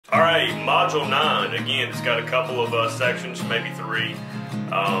right, Module 9. Again, it's got a couple of sections, maybe 3.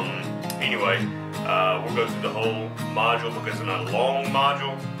 Anyway, we'll go through the whole module because it's not a long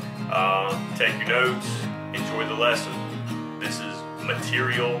module. Take your notes, enjoy the lesson. This is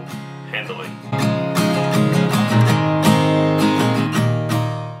material handling.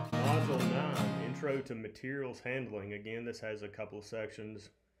 Module 9, Intro to Materials Handling. Again, this has a couple of sections.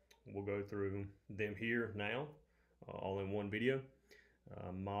 We'll go through them here now, all in one video.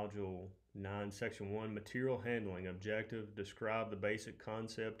 Module 9, Section 1, Material Handling. Objective, describe the basic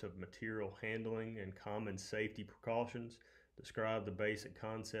concept of material handling and common safety precautions. Describe the basic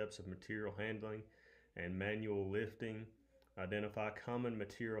concepts of material handling and manual lifting. Identify common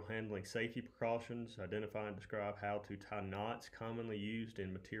material handling safety precautions. Identify and describe how to tie knots commonly used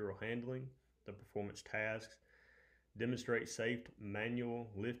in material handling. The performance tasks. Demonstrate safe manual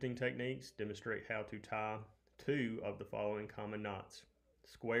lifting techniques. Demonstrate how to tie 2 of the following common knots: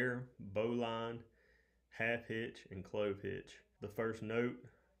 square, bowline, half hitch, and clove hitch. The first note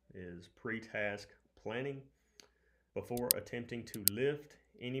is pre-task planning. Before attempting to lift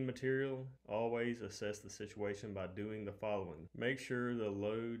any material, always assess the situation by doing the following. Make sure the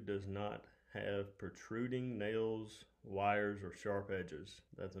load does not have protruding nails, wires, or sharp edges.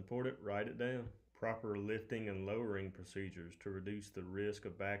 That's important. Write it down. Proper lifting and lowering procedures. To reduce the risk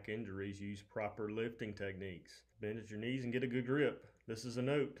of back injuries, use proper lifting techniques. Bend at your knees and get a good grip. This is a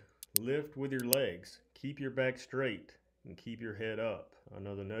note. Lift with your legs. Keep your back straight and keep your head up.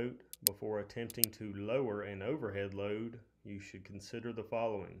 Another note. Before attempting to lower an overhead load, you should consider the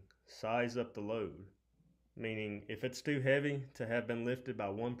following. Size up the load. Meaning, if it's too heavy to have been lifted by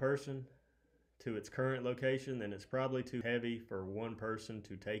one person to its current location, then it's probably too heavy for one person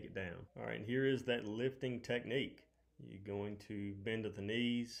to take it down. All right, and here is that lifting technique. You're going to bend at the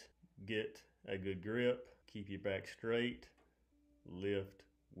knees, get a good grip, keep your back straight, lift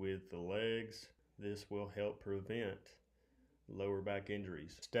with the legs. This will help prevent lower back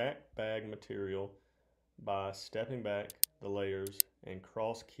injuries. Stack bag material by stepping back the layers and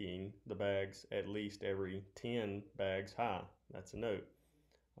cross keying the bags at least every 10 bags high. That's a note.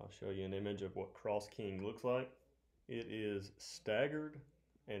 I'll show you an image of what cross keying looks like. It is staggered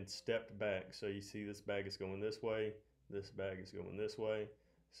and stepped back. So you see this bag is going this way, this bag is going this way.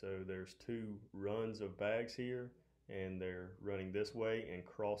 So there's 2 runs of bags here, and they're running this way and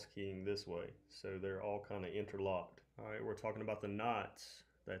cross keying this way. So they're all kind of interlocked. All right, we're talking about the knots.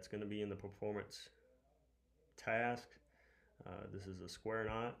 That's going to be in the performance task. This is a square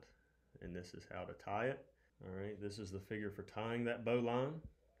knot, and this is how to tie it. All right, this is the figure for tying that bowline.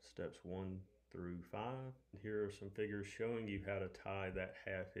 Steps 1 through 5. Here are some figures showing you how to tie that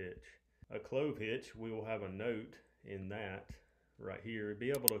half hitch. A clove hitch, we will have a note in that right here. Be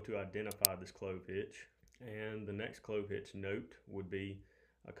able to identify this clove hitch. And the next clove hitch note would be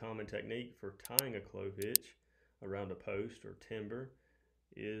a common technique for tying a clove hitch around a post or timber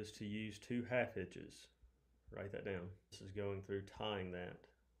is to use 2 half hitches. Write that down. This is going through tying that.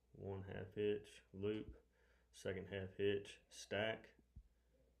 1 half hitch, loop, 2nd half hitch, stack,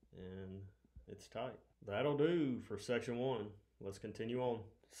 and it's tight. That'll do for section 1. Let's continue on.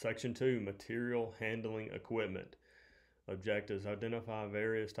 Section 2, material handling equipment. Objectives: identify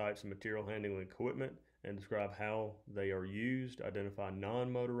various types of material handling equipment and describe how they are used. Identify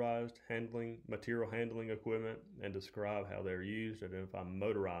non-motorized material handling equipment and describe how they are used. Identify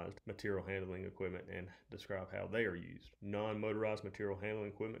motorized material handling equipment and describe how they are used. Non-motorized material handling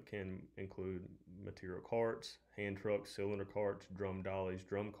equipment can include material carts, hand trucks, cylinder carts, drum dollies,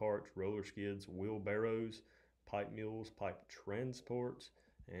 drum carts, roller skids, wheelbarrows, pipe mules, pipe transports,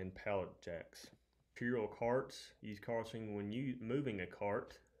 and pallet jacks. Material carts: use caution when moving a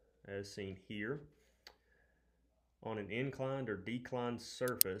cart, as seen here, on an inclined or declined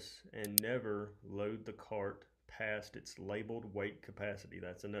surface, and never load the cart past its labeled weight capacity.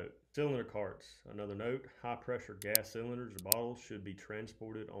 That's a note. Cylinder carts, another note. High pressure gas cylinders or bottles should be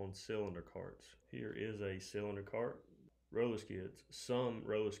transported on cylinder carts. Here is a cylinder cart. Roller skids. Some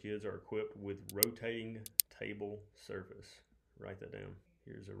roller skids are equipped with rotating table surface. Write that down.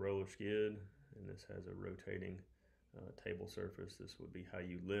 Here's a roller skid, and this has a rotating table surface. This would be how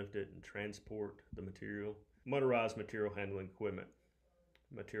you lift it and transport the material. Motorized material handling equipment.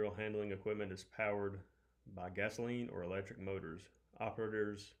 Material handling equipment is powered by gasoline or electric motors.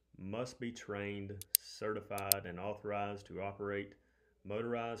 Operators must be trained, certified, and authorized to operate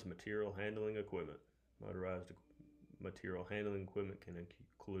motorized material handling equipment. Motorized material handling equipment can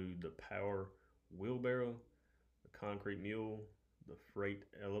include the power wheelbarrow, the concrete mule, the freight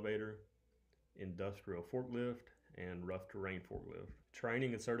elevator, industrial forklift, and rough terrain forklift.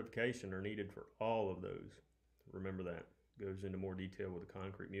 Training and certification are needed for all of those. Remember that. goes into more detail with the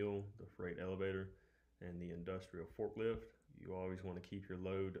concrete mule, the freight elevator, and the industrial forklift. You always want to keep your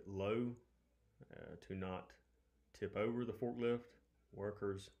load low to not tip over the forklift.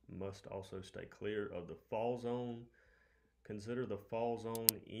 Workers must also stay clear of the fall zone. Consider the fall zone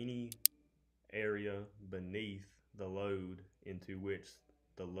any area beneath the load into which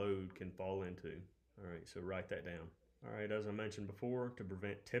the load can fall into. All right, so write that down. All right, as I mentioned before, to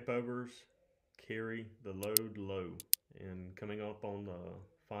prevent tip overs, carry the load low. And coming up on the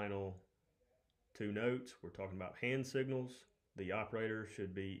final two notes, we're talking about hand signals. The operator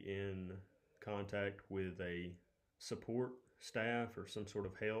should be in contact with a support staff or some sort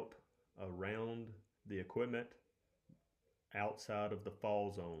of help around the equipment outside of the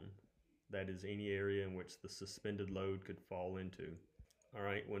fall zone. That is any area in which the suspended load could fall into. All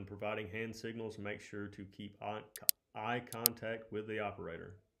right, when providing hand signals, make sure to keep eye contact with the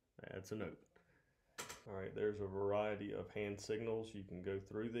operator. That's a note. All right, there's a variety of hand signals. You can go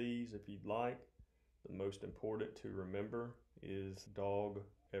through these if you'd like. The most important to remember is dog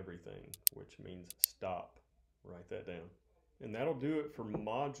everything, which means stop. Write that down. And that'll do it for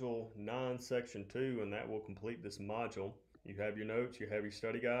Module 9, Section 2, and that will complete this module. You have your notes, you have your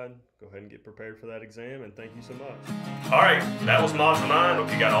study guide. Go ahead and get prepared for that exam, and thank you so much. All right, that was Module 9.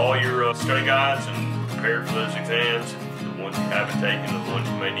 Hope you got all your study guides and prepared for those exams. The ones you haven't taken, the ones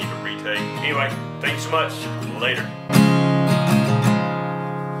you may need to retake. Anyway, thank you so much. Later.